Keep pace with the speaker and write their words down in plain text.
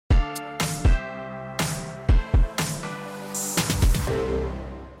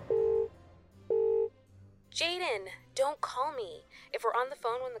Finn, don't call me. If we're on the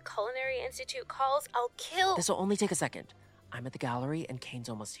phone when the Culinary Institute calls, I'll kill... This'll only take a second. I'm at the gallery and Kane's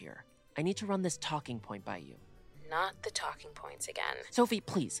almost here. I need to run this talking point by you. Not the talking points again. Sophie,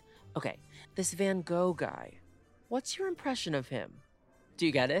 please. Okay, this Van Gogh guy. What's your impression of him? Do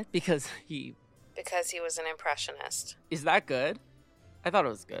you get it? Because he was an impressionist. Is that good? I thought it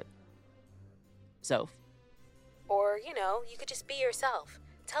was good. Soph? Or, you could just be yourself.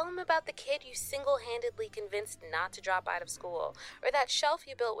 Tell him about the kid you single-handedly convinced not to drop out of school, or that shelf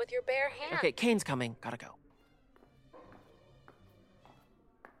you built with your bare hands. Okay, Kane's coming. Gotta go.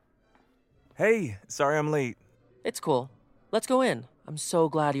 Hey, sorry I'm late. It's cool. Let's go in. I'm so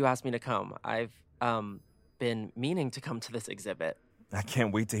glad you asked me to come. I've, been meaning to come to this exhibit. I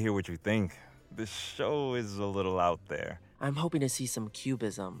can't wait to hear what you think. This show is a little out there. I'm hoping to see some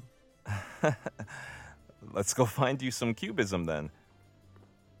cubism. Let's go find you some cubism then.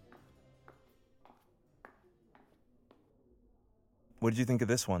 What did you think of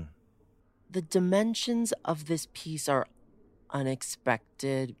this one? The dimensions of this piece are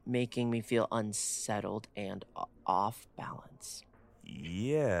unexpected, making me feel unsettled and off balance.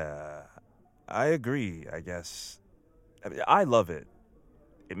 Yeah, I agree, I guess. I love it.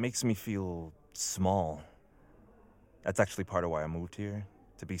 It makes me feel small. That's actually part of why I moved here,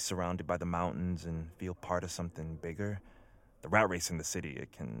 to be surrounded by the mountains and feel part of something bigger. The rat race in the city,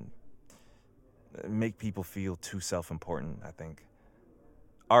 it can make people feel too self-important, I think.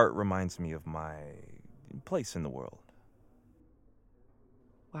 Art reminds me of my place in the world.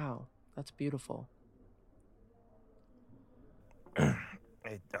 Wow, that's beautiful.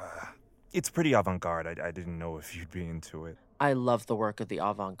 It's pretty avant-garde. I didn't know if you'd be into it. I love the work of the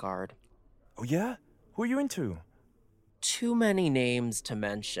avant-garde. Oh, yeah? Who are you into? Too many names to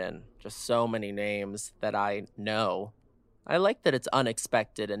mention. Just so many names that I know. I like that it's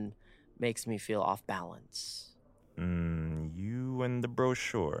unexpected and makes me feel off balance. You and the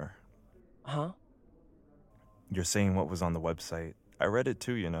brochure. Huh? You're saying what was on the website. I read it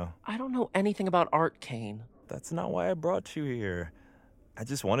too, I don't know anything about art, Kane. That's not why I brought you here. I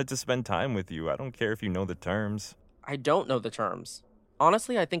just wanted to spend time with you. I don't care if you know the terms. I don't know the terms.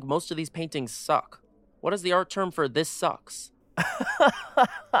 Honestly, I think most of these paintings suck. What is the art term for this sucks?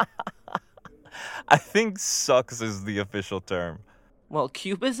 I think sucks is the official term. Well,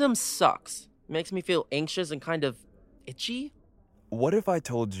 cubism sucks. Makes me feel anxious and kind of itchy. What if I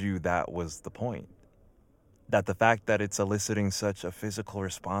told you that was the point? That the fact that it's eliciting such a physical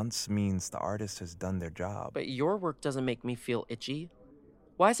response means the artist has done their job. But your work doesn't make me feel itchy.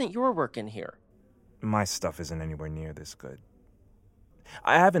 Why isn't your work in here? My stuff isn't anywhere near this good.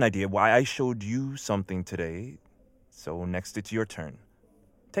 I have an idea why I showed you something today, so next it's your turn.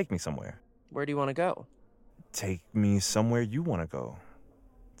 Take me somewhere. Where do you want to go? Take me somewhere you want to go.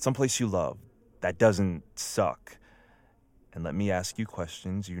 Someplace you love, that doesn't suck. And let me ask you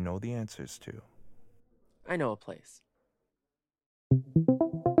questions you know the answers to. I know a place.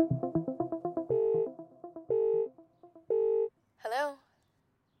 Hello?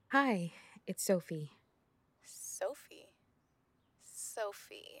 Hi, it's Sophie. Sophie.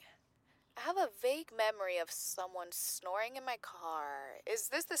 I have a vague memory of someone snoring in my car. Is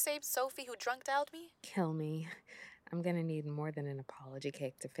this the same Sophie who drunk-dialed me? Kill me. I'm gonna need more than an apology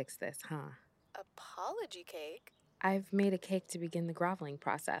cake to fix this, huh? Apology cake? I've made a cake to begin the groveling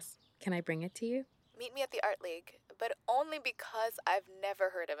process. Can I bring it to you? Meet me at the Art League, but only because I've never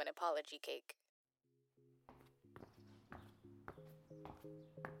heard of an apology cake.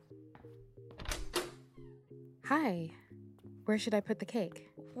 Hi. Where should I put the cake?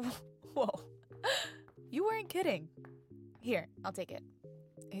 Whoa. You weren't kidding. Here, I'll take it.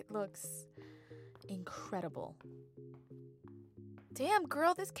 It looks incredible. Damn,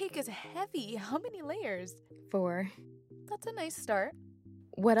 girl, this cake is heavy. How many layers? 4. That's a nice start.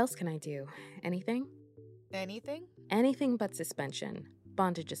 What else can I do? Anything? Anything? Anything but suspension.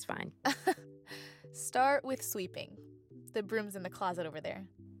 Bondage is fine. Start with sweeping. The broom's in the closet over there.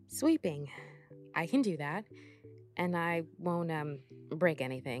 Sweeping. I can do that. And I won't, break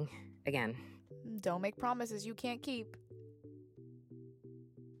anything. Again. Don't make promises you can't keep.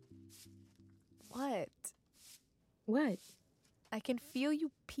 What? What? I can feel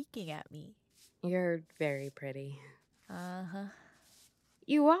you peeking at me. You're very pretty. Uh-huh.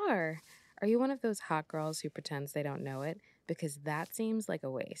 You are. Are you one of those hot girls who pretends they don't know it? Because that seems like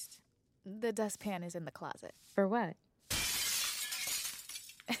a waste. The dustpan is in the closet. For what?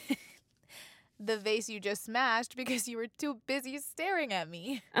 The vase you just smashed because you were too busy staring at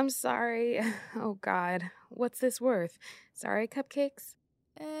me. I'm sorry. Oh, God. What's this worth? Sorry, cupcakes?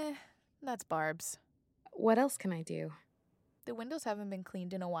 That's Barb's. What else can I do? The windows haven't been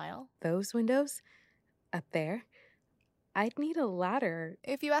cleaned in a while. Those windows? Up there? I'd need a ladder.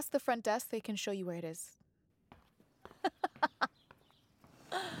 If you ask the front desk, they can show you where it is.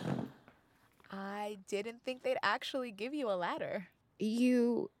 I didn't think they'd actually give you a ladder.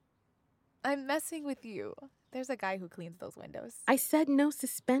 I'm messing with you. There's a guy who cleans those windows. I said no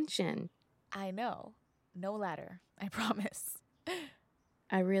suspension. I know. No ladder. I promise.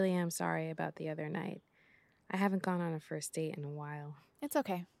 I really am sorry about the other night. I haven't gone on a first date in a while. It's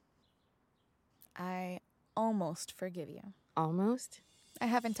okay. I almost forgive you. Almost? I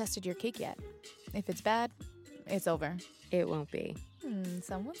haven't tested your cake yet. If it's bad, it's over. It won't be.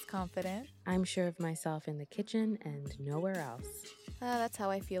 Someone's confident. I'm sure of myself in the kitchen and nowhere else. That's how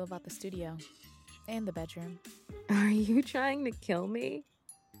I feel about the studio. And the bedroom. Are you trying to kill me?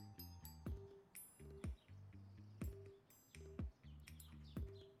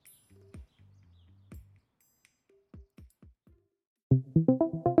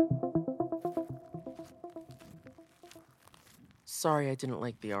 Sorry I didn't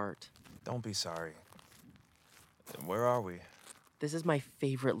like the art. Don't be sorry. Where are we? This is my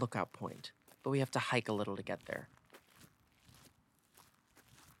favorite lookout point, but we have to hike a little to get there.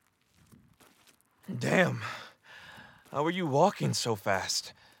 Damn. How are you walking so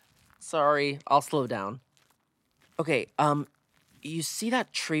fast? Sorry, I'll slow down. Okay, you see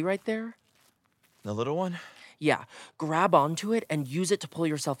that tree right there? The little one? Yeah, grab onto it and use it to pull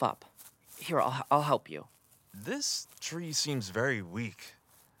yourself up. Here, I'll help you. This tree seems very weak.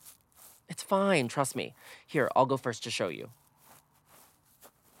 It's fine, trust me. Here, I'll go first to show you.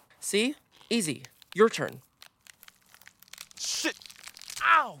 See? Easy. Your turn. Shit!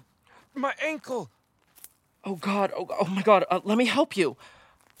 Ow! My ankle! Oh God, oh my God, let me help you.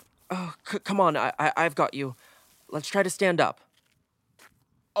 Oh, come on, I've got you. Let's try to stand up.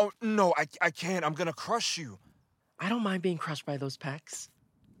 Oh, no, I can't. I'm gonna crush you. I don't mind being crushed by those pecs.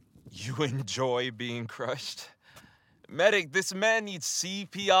 You enjoy being crushed? Medic, this man needs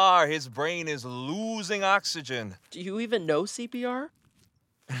CPR. His brain is losing oxygen. Do you even know CPR?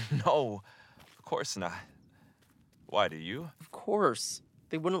 No, of course not. Why do you? Of course.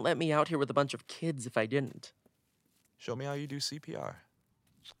 They wouldn't let me out here with a bunch of kids if I didn't. Show me how you do CPR.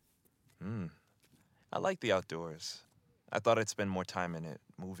 I like the outdoors. I thought I'd spend more time in it,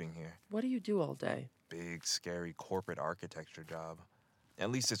 moving here. What do you do all day? Big, scary corporate architecture job.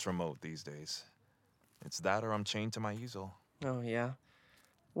 At least it's remote these days. It's that or I'm chained to my easel. Oh, yeah?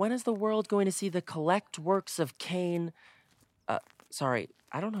 When is the world going to see the collect works of Cain? Sorry,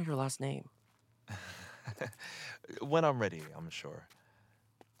 I don't know your last name. When I'm ready, I'm sure.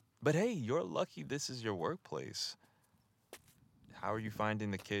 But hey, you're lucky this is your workplace. How are you finding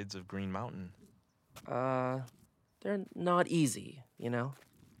the kids of Green Mountain? They're not easy, you know?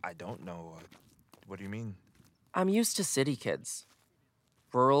 I don't know. What do you mean? I'm used to city kids.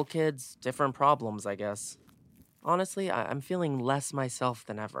 Rural kids, different problems, I guess. Honestly, I'm feeling less myself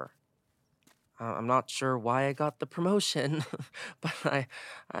than ever. I'm not sure why I got the promotion, but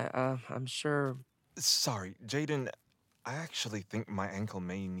I'm sure. Sorry, Jaden. I actually think my ankle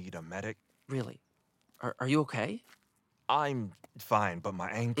may need a medic. Really? Are you okay? I'm fine, but my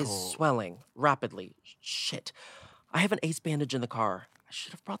ankle Is swelling rapidly. Shit. I have an ace bandage in the car. I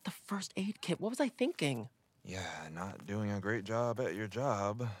should have brought the first aid kit. What was I thinking? Yeah, not doing a great job at your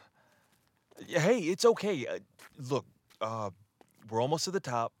job. Hey, it's okay. Look, we're almost to the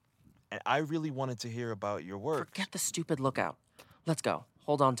top, and I really wanted to hear about your work. Forget the stupid lookout. Let's go.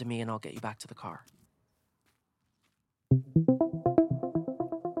 Hold on to me and I'll get you back to the car.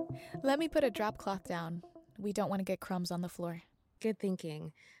 Let me put a drop cloth down. We don't want to get crumbs on the floor. Good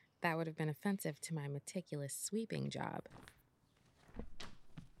thinking. That would have been offensive to my meticulous sweeping job.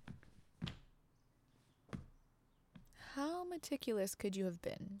 How meticulous could you have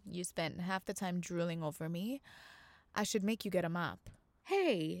been? You spent half the time drooling over me. I should make you get a mop.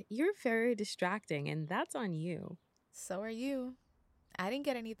 Hey, you're very distracting, and that's on you. So are you. I didn't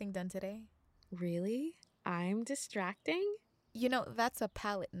get anything done today. Really? I'm distracting? You know, that's a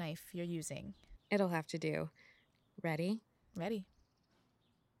palette knife you're using. It'll have to do. Ready? Ready.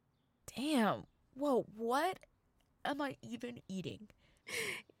 Damn. Whoa, what am I even eating?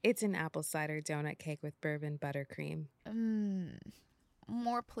 It's an apple cider donut cake with bourbon buttercream.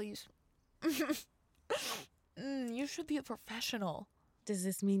 More, please. You should be a professional. Does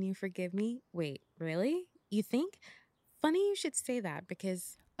this mean you forgive me? Wait, really? You think? Funny you should say that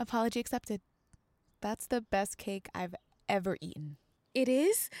because... Apology accepted. That's the best cake I've ever eaten. It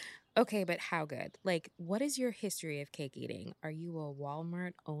is? Okay, but how good? Like, what is your history of cake eating? Are you a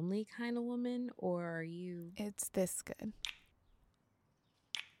Walmart-only kind of woman, or are you... It's this good.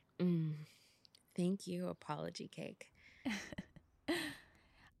 Thank you, apology cake.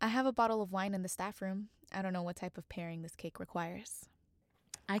 I have a bottle of wine in the staff room. I don't know what type of pairing this cake requires.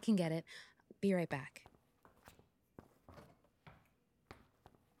 I can get it. Be right back.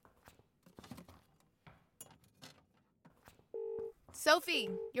 Sophie,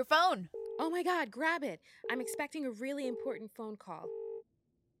 your phone. Oh my God, grab it. I'm expecting a really important phone call.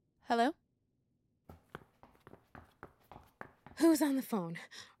 Hello? Who's on the phone?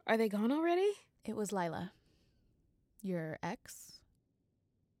 Are they gone already? It was Lila. Your ex?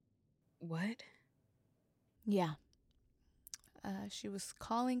 What? Yeah. She was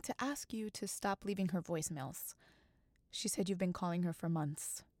calling to ask you to stop leaving her voicemails. She said you've been calling her for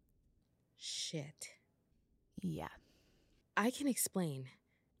months. Shit. Yeah. I can explain.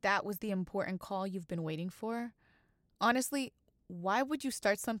 That was the important call you've been waiting for? Honestly, why would you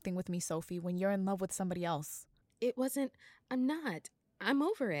start something with me, Sophie, when you're in love with somebody else? It wasn't. I'm not. I'm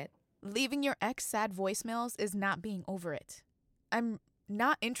over it. Leaving your ex sad voicemails is not being over it. I'm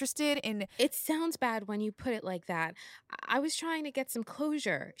not interested in... It sounds bad when you put it like that. I was trying to get some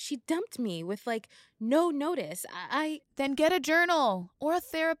closure. She dumped me with, no notice. Then get a journal or a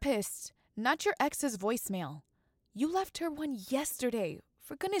therapist, not your ex's voicemail. You left her one yesterday.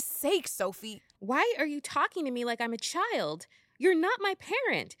 For goodness sake, Sophie. Why are you talking to me like I'm a child? You're not my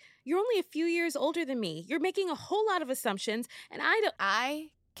parent. You're only a few years older than me. You're making a whole lot of assumptions, and I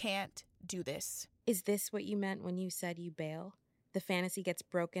can't do this. Is this what you meant when you said you bail? The fantasy gets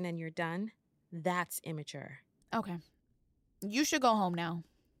broken and you're done? That's immature. Okay. You should go home now.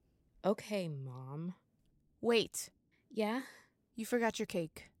 Okay, Mom. Wait. Yeah? You forgot your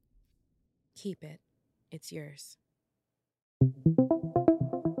cake. Keep it. It's yours.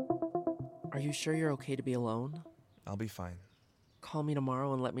 Are you sure you're okay to be alone? I'll be fine. Call me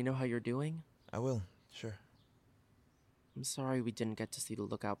tomorrow and let me know how you're doing. I will, sure. I'm sorry we didn't get to see the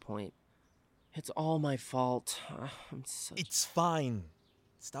lookout point. It's all my fault. It's fine.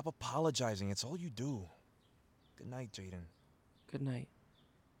 Stop apologizing. It's all you do. Good night, Jaden. Good night.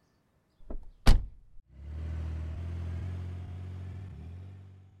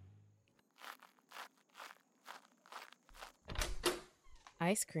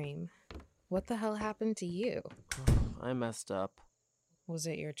 Ice cream. What the hell happened to you? I messed up. Was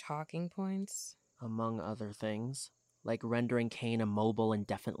it your talking points? Among other things. Like rendering Kane immobile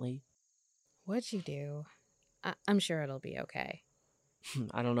indefinitely. What'd you do? I'm sure it'll be okay.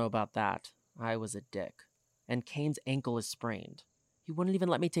 I don't know about that. I was a dick. And Kane's ankle is sprained. He wouldn't even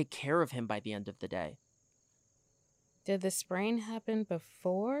let me take care of him by the end of the day. Did the sprain happen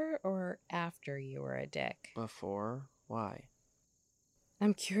before or after you were a dick? Before? Why?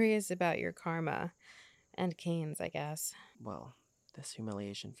 I'm curious about your karma. And Kane's, I guess. Well, this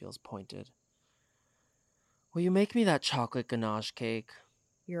humiliation feels pointed. Will you make me that chocolate ganache cake?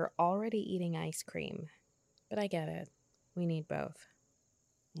 You're already eating ice cream. But I get it. We need both.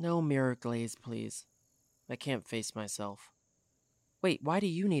 No mirror glaze, please. I can't face myself. Wait, why do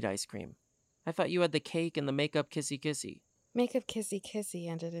you need ice cream? I thought you had the cake and the makeup kissy-kissy. Makeup kissy-kissy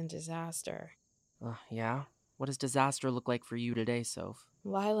ended in disaster. Yeah? What does disaster look like for you today, Soph?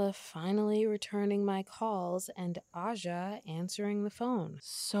 Lila finally returning my calls and Aja answering the phone.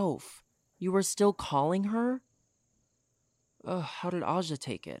 Soph, you were still calling her? How did Aja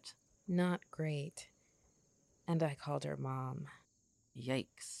take it? Not great. And I called her Mom.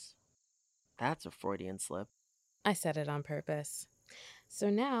 Yikes. That's a Freudian slip. I said it on purpose.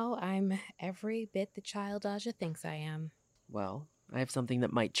 So now I'm every bit the child Aja thinks I am. Well, I have something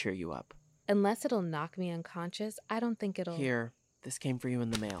that might cheer you up. Unless it'll knock me unconscious, I don't think it'll... Here, this came for you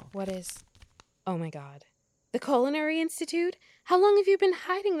in the mail. What is... Oh my God. The Culinary Institute? How long have you been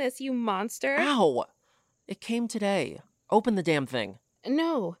hiding this, you monster? Ow! It came today. Open the damn thing.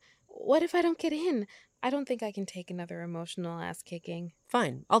 No. What if I don't get in? I don't think I can take another emotional ass kicking.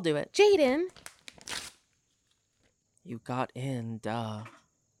 Fine, I'll do it. Jaden! You got in, duh.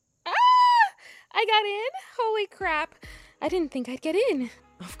 Ah! I got in? Holy crap. I didn't think I'd get in.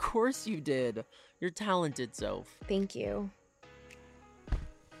 Of course you did. You're talented, Soph. Thank you.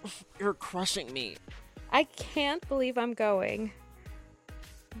 You're crushing me. I can't believe I'm going.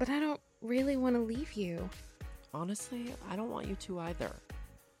 But I don't really want to leave you. Honestly, I don't want you to either.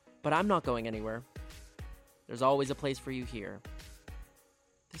 But I'm not going anywhere. There's always a place for you here.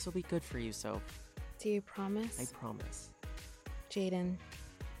 This will be good for you, Soph. Do you promise? I promise. Jaden,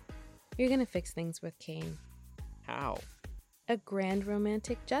 you're gonna fix things with Kane. How? A grand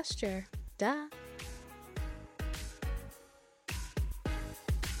romantic gesture. Duh.